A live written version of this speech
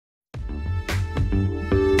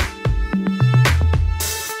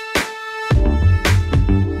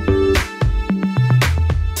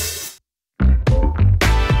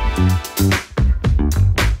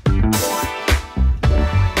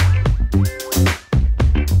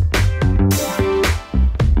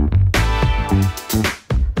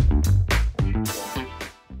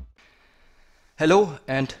Hello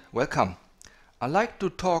and welcome. I'd like to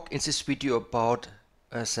talk in this video about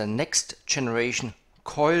the next generation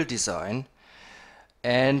coil design,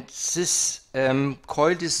 and this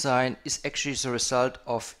coil design is actually the result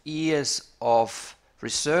of years of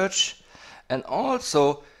research and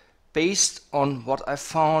also based on what I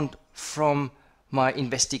found from my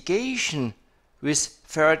investigation with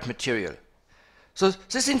ferrite material. So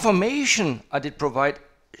this information I did provide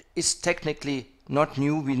is technically not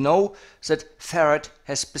new. We know that ferrite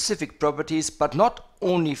has specific properties, but not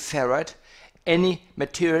only ferrite, any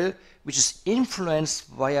material which is influenced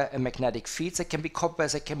via a magnetic field. That can be copper,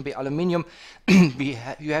 that can be aluminium.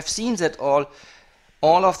 You have seen that all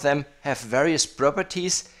of them have various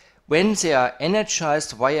properties when they are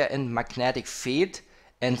energized via a magnetic field,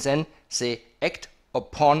 and then they act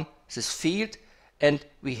upon this field, and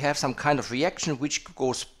we have some kind of reaction which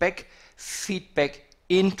goes back, feedback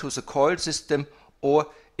into the coil system, or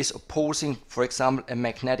is opposing, for example, a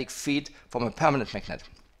magnetic field from a permanent magnet.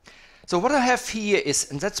 So what I have here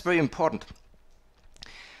is, and that's very important,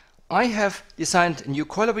 I have designed a new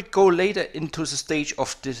coil. I will go later into the stage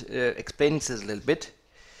of this, explaining this a little bit.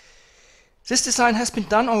 This design has been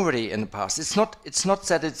done already in the past. It's not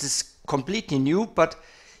that it is completely new, but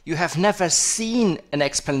you have never seen an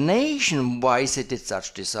explanation why they did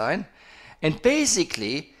such design. And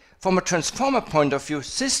basically, from a transformer point of view,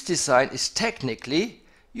 this design is technically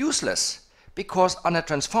useless, because under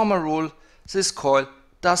transformer rule, this coil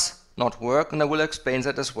does not work, and I will explain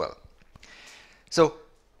that as well. So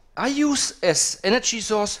I use as energy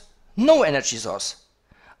source no energy source.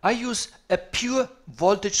 I use a pure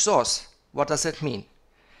voltage source. What does that mean?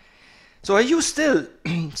 So I use still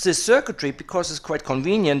this circuitry because it's quite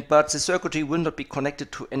convenient, but the circuitry will not be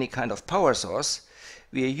connected to any kind of power source.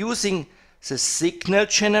 We are using the signal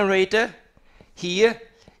generator here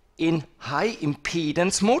in high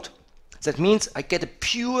impedance mode. That means I get a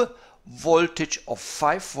pure voltage of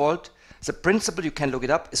 5 volt. The principle, you can look it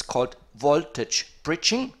up, is called voltage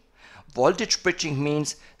bridging. Voltage bridging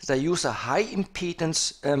means that I use a high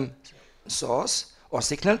impedance source or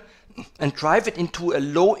signal and drive it into a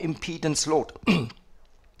low impedance load.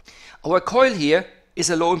 Our coil here is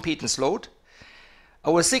a low impedance load.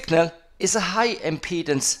 Our signal is a high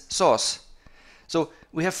impedance source. So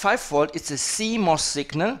we have 5 volt, it's a CMOS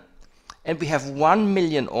signal, and we have 1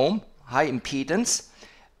 million ohm high impedance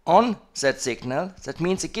on that signal. That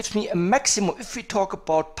means it gives me a maximum, if we talk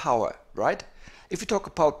about power, right? If we talk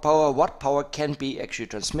about power, what power can be actually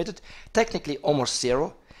transmitted? Technically almost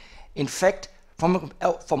zero. In fact, from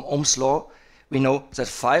Ohm's law, we know that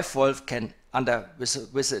 5 volt can,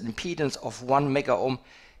 with an impedance of 1 mega ohm,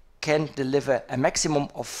 can deliver a maximum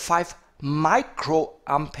of 5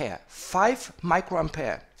 microampere. 5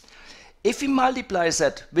 microampere. If we multiply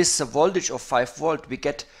that with the voltage of 5 volt, we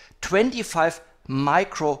get 25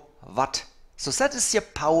 microwatt. So that is the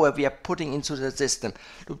power we are putting into the system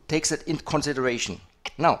to take that into consideration.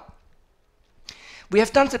 Now, we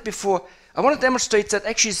have done that before. I want to demonstrate that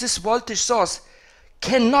actually this voltage source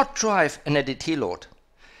cannot drive an LED load.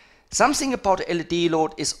 Something about the LED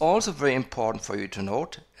load is also very important for you to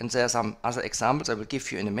note, and there are some other examples I will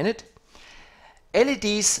give you in a minute.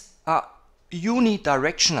 LEDs are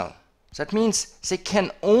unidirectional. That means they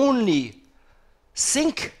can only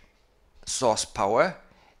sink source power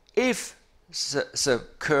if the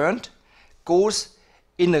current goes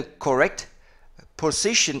in a correct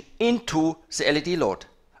position into the LED load.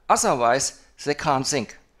 Otherwise, they can't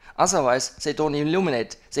sink. Otherwise, they don't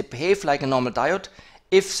illuminate. They behave like a normal diode.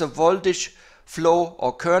 If the voltage flow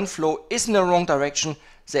or current flow is in the wrong direction,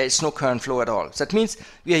 there is no current flow at all. That means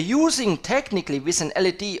we are using technically with an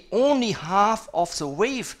LED only half of the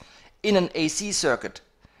wave in an AC circuit,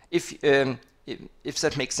 if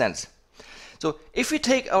that makes sense. So if we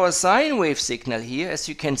take our sine wave signal here, as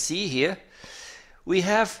you can see here, we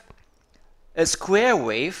have a square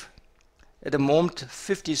wave at the moment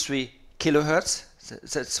 53 kilohertz.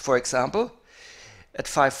 That's, for example, at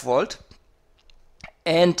 5 volt,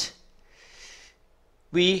 and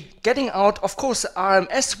we getting out, of course, the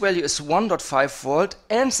RMS value is 1.5 volt,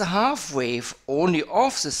 and the half wave only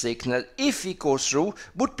of the signal, if we go through,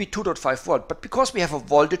 would be 2.5 volt. But because we have a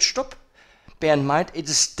voltage drop, bear in mind it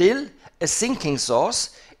is still a sinking source.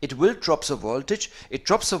 It will drop the voltage. It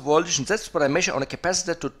drops the voltage, and that's what I measure on a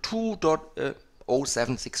capacitor, to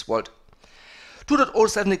 2.076 volt.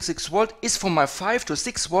 2.076 volt is for my 5 to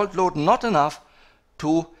 6 volt load not enough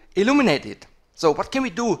to illuminate it. So what can we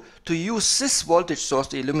do to use this voltage source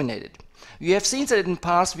to illuminate it? You have seen that in the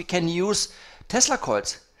past we can use Tesla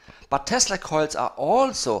coils, but Tesla coils are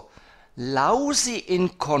also lousy in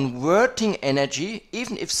converting energy,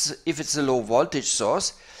 even if it's a low voltage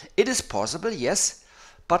source. It is possible, yes,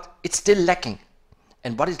 but it's still lacking.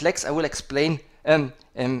 And what it lacks, I will explain at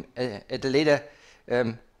a later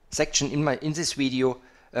section in this video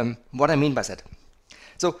what I mean by that.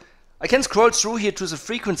 So I can scroll through here to the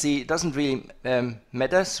frequency. It doesn't really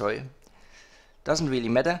matter. Sorry, doesn't really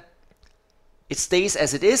matter. It stays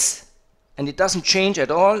as it is, and it doesn't change at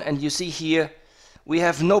all. And you see here, we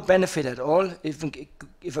have no benefit at all.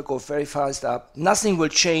 If I go very fast up, nothing will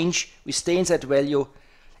change. We stay in that value.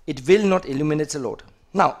 It will not illuminate the load.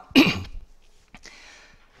 Now,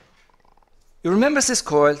 you remember this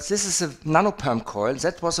coil? This is a Nano Pam Coil.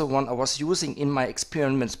 That was the one I was using in my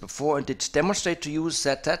experiments before, and did demonstrate to you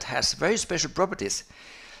that that has very special properties.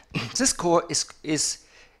 This coil is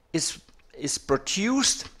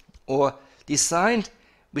produced or designed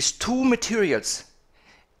with two materials.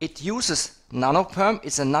 It uses Nano Pam.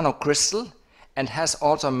 It's a nanocrystal and has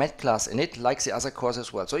also a matte glass in it, like the other cores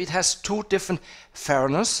as well. So it has two different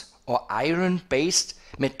ferrous or iron-based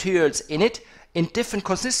materials in it, in different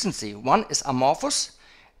consistency. One is amorphous,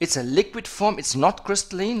 it's a liquid form, it's not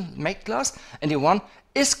crystalline, matte glass, and the one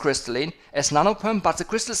is crystalline as Nano Pam, but the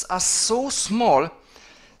crystals are so small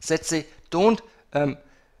that they don't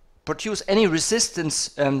produce any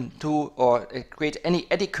resistance to or create any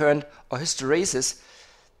eddy current or hysteresis.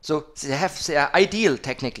 So they are ideal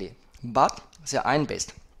technically, but they are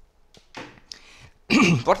iron-based.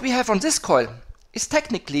 What we have on this coil is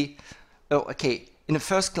technically, okay, in the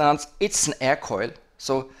first glance, it's an air coil,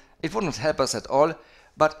 so it wouldn't help us at all,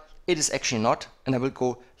 but it is actually not, and I will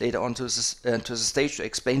go later on to the stage to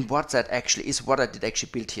explain what that actually is, what I did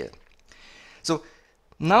actually build here. So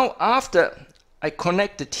now after I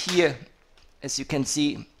connected here, as you can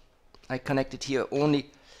see, I connected here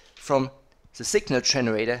only from the signal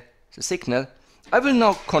generator, the signal. I will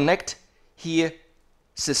now connect here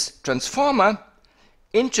this transformer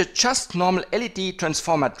into just normal LED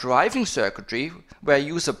transformer driving circuitry, where I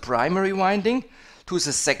use a primary winding to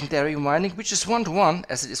the secondary winding, which is 1-to-1,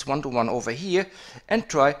 as it is 1-to-1 over here, and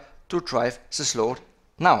try to drive this load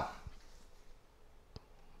now.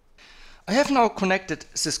 I have now connected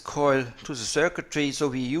this coil to the circuitry, so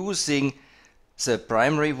we're using the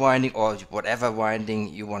primary winding or whatever winding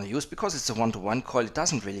you want to use, because it's a 1-to-1 coil. It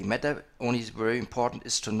doesn't really matter. Only very important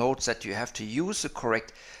is to note that you have to use the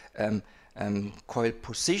correct coil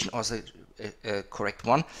position, or the correct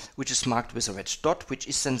one, which is marked with a red dot, which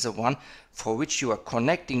is then the one for which you are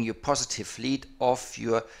connecting your positive lead of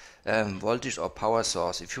your voltage or power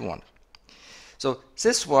source if you want. So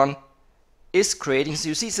this one is creating, so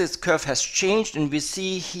you see this curve has changed, and we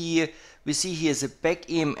see here the back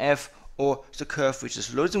EMF or the curve which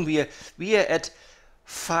is losing. We are at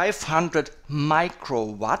 500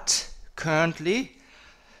 microwatt currently,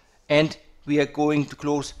 and we are going to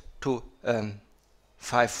close to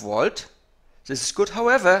 5 volt. This is good.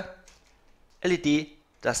 However, LED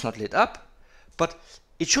does not lit up, but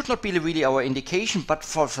it should not be really our indication. But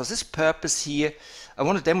for this purpose here, I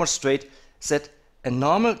want to demonstrate that a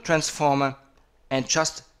normal transformer and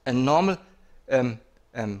just a normal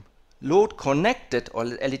load connected or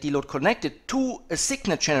LED load connected to a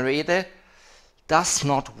signal generator does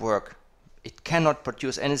not work. It cannot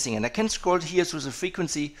produce anything. And I can scroll here through the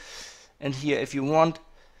frequency, and here if you want,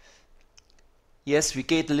 yes, we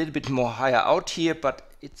get a little bit more higher out here,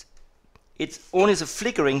 but it's only the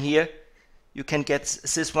flickering here. You can get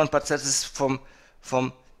this one, but that is from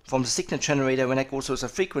the signal generator. When I go through the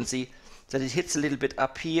frequency, that it hits a little bit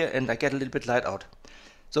up here, and I get a little bit light out.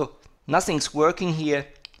 So nothing's working here,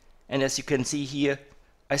 and as you can see here,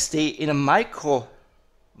 I stay in a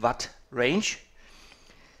microwatt range,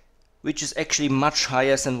 which is actually much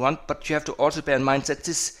higher than 1. But you have to also bear in mind that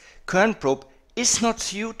this current probe is not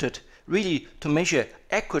suited really to measure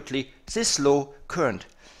accurately this low current.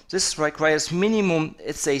 This requires minimum,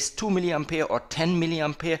 it says 2 milliampere or 10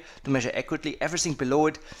 milliampere to measure accurately. Everything below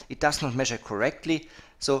it, it does not measure correctly.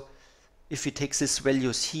 So if we take these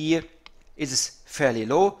values here, it is fairly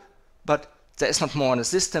low, but there is not more on the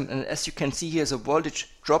system. And as you can see here, the voltage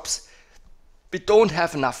drops. We don't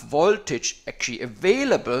have enough voltage actually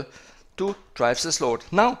available to drive this load.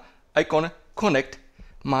 Now I'm gonna connect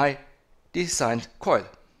my designed coil.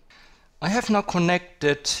 I have now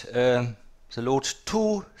connected the load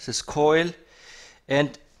to this coil,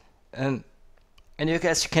 and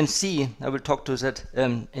as you can see, I will talk to that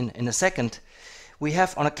in a second. We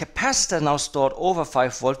have on a capacitor now stored over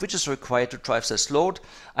 5 volt, which is required to drive this load.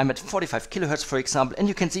 I'm at 45 kilohertz, for example, and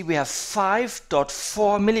you can see we have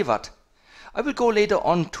 5.4 milliwatt. I will go later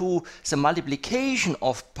on to the multiplication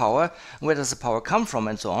of power, where does the power come from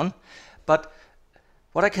and so on. But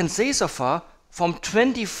what I can say so far, from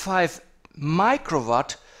 25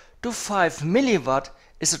 microwatt to 5 milliwatt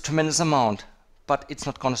is a tremendous amount, but it's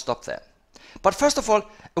not going to stop there. But first of all,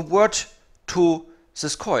 a word to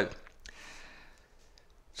this coil.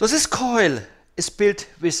 So this coil is built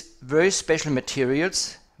with very special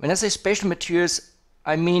materials. When I say special materials,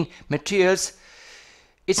 I mean materials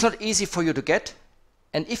it's not easy for you to get,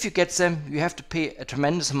 and if you get them, you have to pay a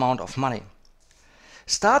tremendous amount of money.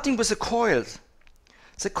 Starting with the coils.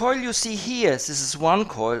 The coil you see here, this is one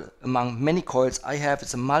coil among many coils I have.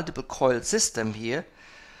 It's a multiple coil system here.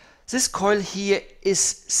 This coil here is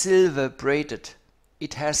silver braided.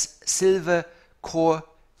 It has silver core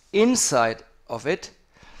inside of it,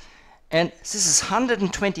 and this is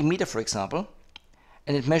 120 meter, for example,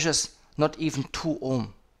 and it measures not even 2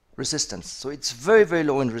 ohm resistance. So it's very, very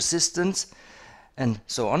low in resistance and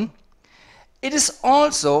so on. It is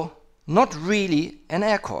also not really an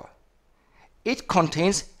air core. It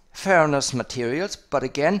contains ferrous materials, but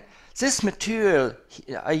again, this material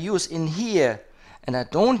I use in here, and I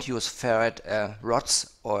don't use ferrite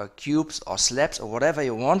rods or cubes or slabs or whatever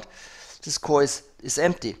you want. This core is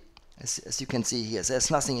empty, as you can see here.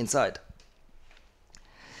 There's nothing inside.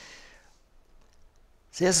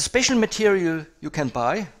 There's a special material you can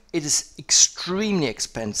buy. It is extremely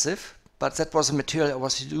expensive, but that was a material I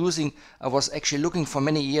was using. I was actually looking for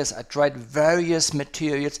many years. I tried various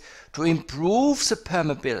materials to improve the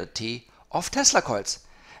permeability of Tesla coils.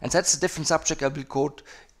 And that's a different subject. I will go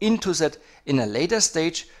into that in a later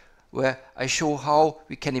stage, where I show how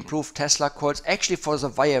we can improve Tesla coils actually for the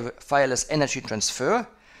wireless energy transfer.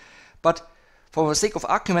 But for the sake of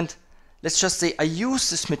argument, let's just say I use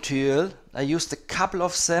this material. I used a couple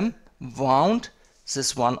of them, wound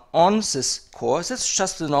this one on this core. This is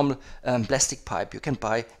just a normal plastic pipe you can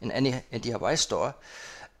buy in any DIY store,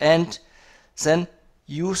 and then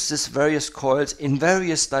use these various coils in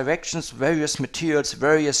various directions, various materials,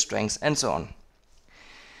 various strengths, and so on.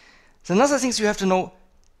 So another thing you have to know,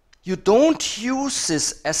 you don't use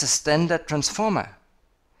this as a standard transformer.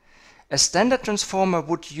 A standard transformer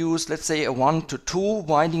would use, let's say, a 1:2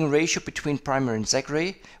 winding ratio between primary and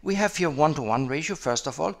secondary. We have here 1:1 ratio, first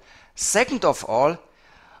of all. Second of all,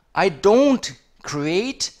 I don't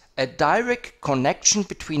create a direct connection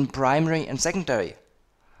between primary and secondary.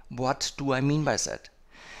 What do I mean by that?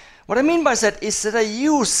 What I mean by that is that I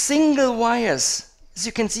use single wires. As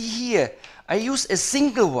you can see here, I use a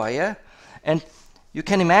single wire, and you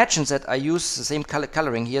can imagine that I use the same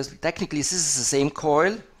coloring here. Technically, this is the same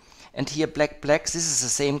coil, and here black, this is the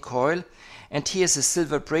same coil, and here is a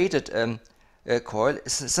silver braided coil.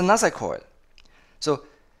 It's another coil. So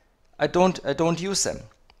I don't use them.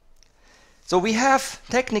 So we have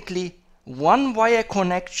technically one wire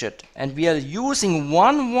connected, and we are using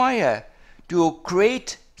one wire to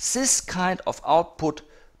create this kind of output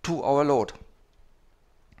to our load.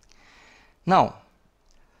 Now,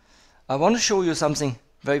 I want to show you something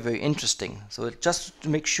very, very interesting. So just to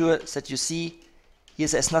make sure that you see, here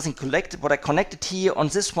there's nothing connected. What I connected here on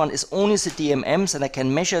this one is only the DMMs, and I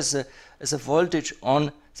can measure the voltage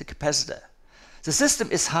on the capacitor. The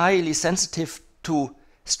system is highly sensitive to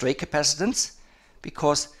stray capacitance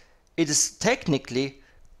because it is technically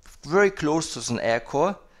very close to an air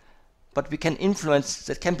core, but we can influence,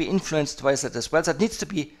 that can be influenced by that as well. That needs to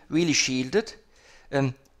be really shielded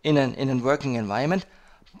in a working environment.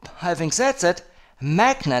 Having said that,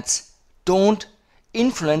 magnets don't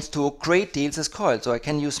influence to a great deal this coil, so I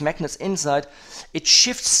can use magnets inside. It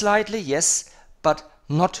shifts slightly, yes, but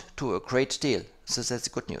not to a great deal. So that's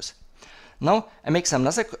good news. Now I make some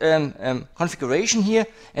other configuration here,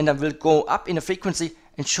 and I will go up in a frequency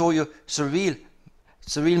and show you the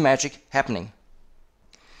real magic happening.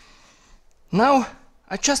 Now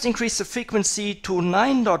I just increased the frequency to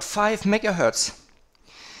 9.5 megahertz,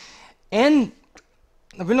 and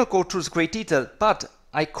I will not go through the great detail, but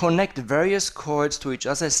I connect various coils to each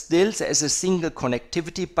other. Still there is a single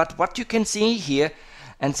connectivity, but what you can see here,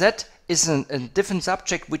 and that is a different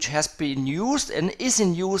subject which has been used and is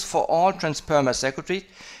in use for all transformer circuitry.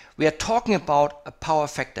 We are talking about a power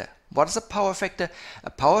factor. What is a power factor? A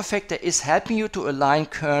power factor is helping you to align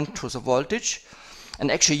current to the voltage,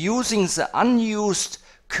 and actually using the unused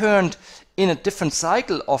current in a different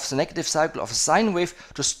cycle of the negative cycle of a sine wave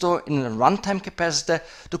to store in a runtime capacitor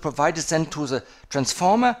to provide it then to the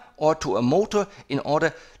transformer or to a motor in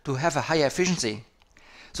order to have a higher efficiency.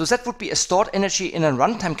 So that would be a stored energy in a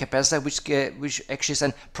runtime capacitor, which actually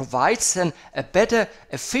then provides then a better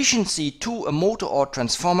efficiency to a motor or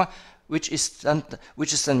transformer, which is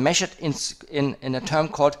then measured in a term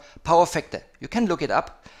called power factor. You can look it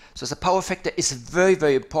up. So the power factor is very,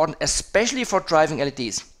 very important, especially for driving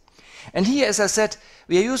LEDs. And here, as I said,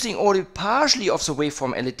 we are using only partially of the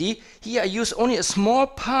waveform LED. Here I use only a small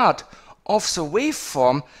part of the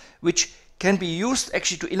waveform which can be used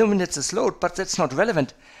actually to illuminate this load, but that's not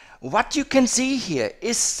relevant. What you can see here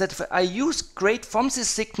is that I use grade from this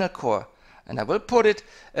signal core, and I will put it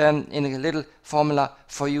in a little formula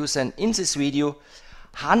for you then in this video,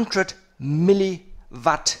 100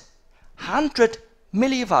 milliwatt. 100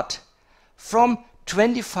 milliwatt from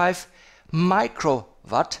 25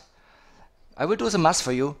 microwatt. I will do the math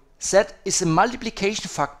for you. That is the multiplication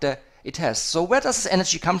factor it has. So where does this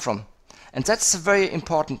energy come from? And that's a very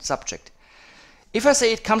important subject. If I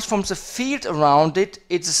say it comes from the field around it,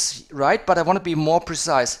 it's right, but I want to be more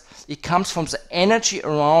precise. It comes from the energy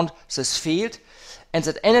around this field, and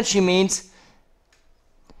that energy means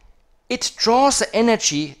it draws the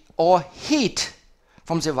energy or heat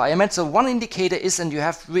from the environment. So one indicator is, and you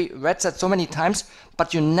have read that so many times,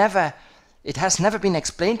 but it has never been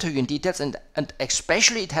explained to you in details, and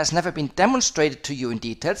especially it has never been demonstrated to you in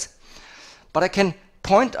details. But I can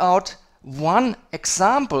point out one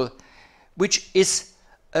example which is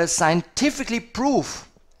scientifically proof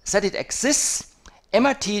that it exists.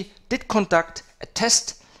 MIT did conduct a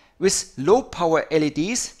test with low power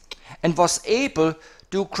LEDs and was able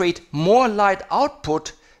to create more light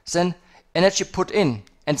output than energy put in.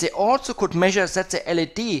 And they also could measure that the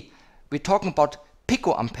LED, we're talking about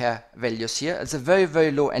picoampere values here, it's a very,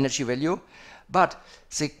 very low energy value, but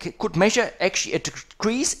they could measure actually a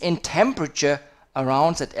decrease in temperature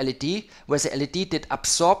around that LED, where the LED did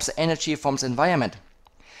absorb the energy from the environment.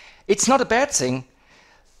 It's not a bad thing.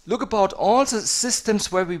 Look about all the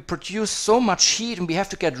systems where we produce so much heat and we have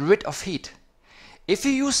to get rid of heat. If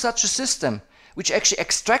you use such a system which actually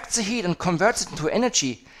extracts the heat and converts it into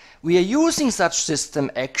energy, we are using such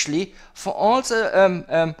system actually for all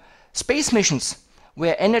the space missions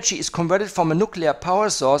where energy is converted from a nuclear power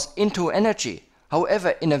source into energy, however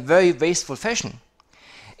in a very wasteful fashion.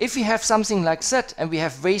 If we have something like that and we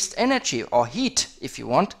have waste energy or heat, if you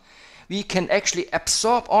want, we can actually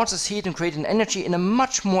absorb all this heat and create an energy in a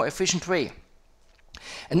much more efficient way.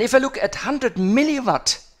 And if I look at 100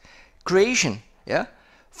 milliwatt creation, yeah,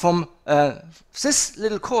 from this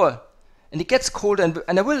little core, and it gets colder,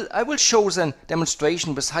 and I will show then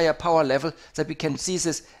demonstration with higher power level that we can see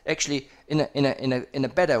this actually in a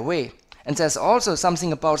better way. And there's also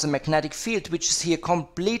something about the magnetic field which is here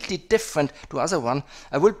completely different to other one.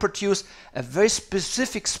 I will produce a very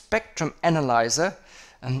specific spectrum analyzer,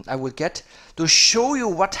 and I will get to show you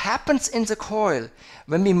what happens in the coil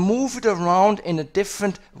when we move it around in a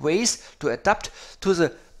different ways to adapt to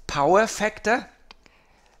the power factor,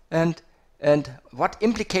 and what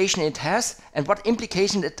implication it has and what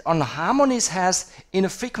implication it on harmonies has in a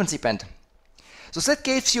frequency band. So that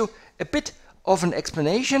gives you a bit of an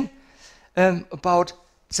explanation about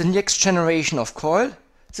the next generation of coil.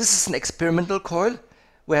 This is an experimental coil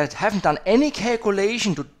where I haven't done any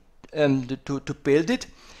calculation to build it.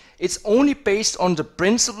 It's only based on the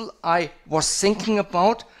principle I was thinking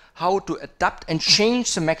about, how to adapt and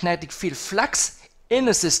change the magnetic field flux in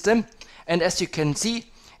a system. And as you can see,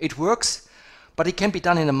 it works, but it can be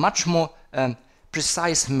done in a much more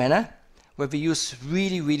precise manner, where we use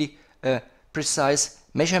really precise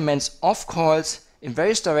measurements of coils in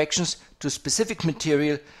various directions to specific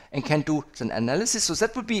material and can do an analysis. So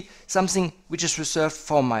that would be something which is reserved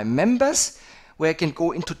for my members, where I can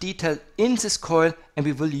go into detail in this coil, and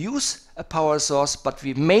we will use a power source, but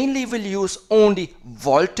we mainly will use only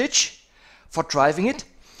voltage for driving it.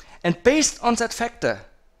 And based on that factor,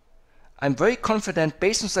 I'm very confident,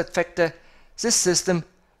 based on that factor, this system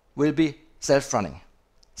will be self-running.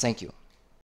 Thank you.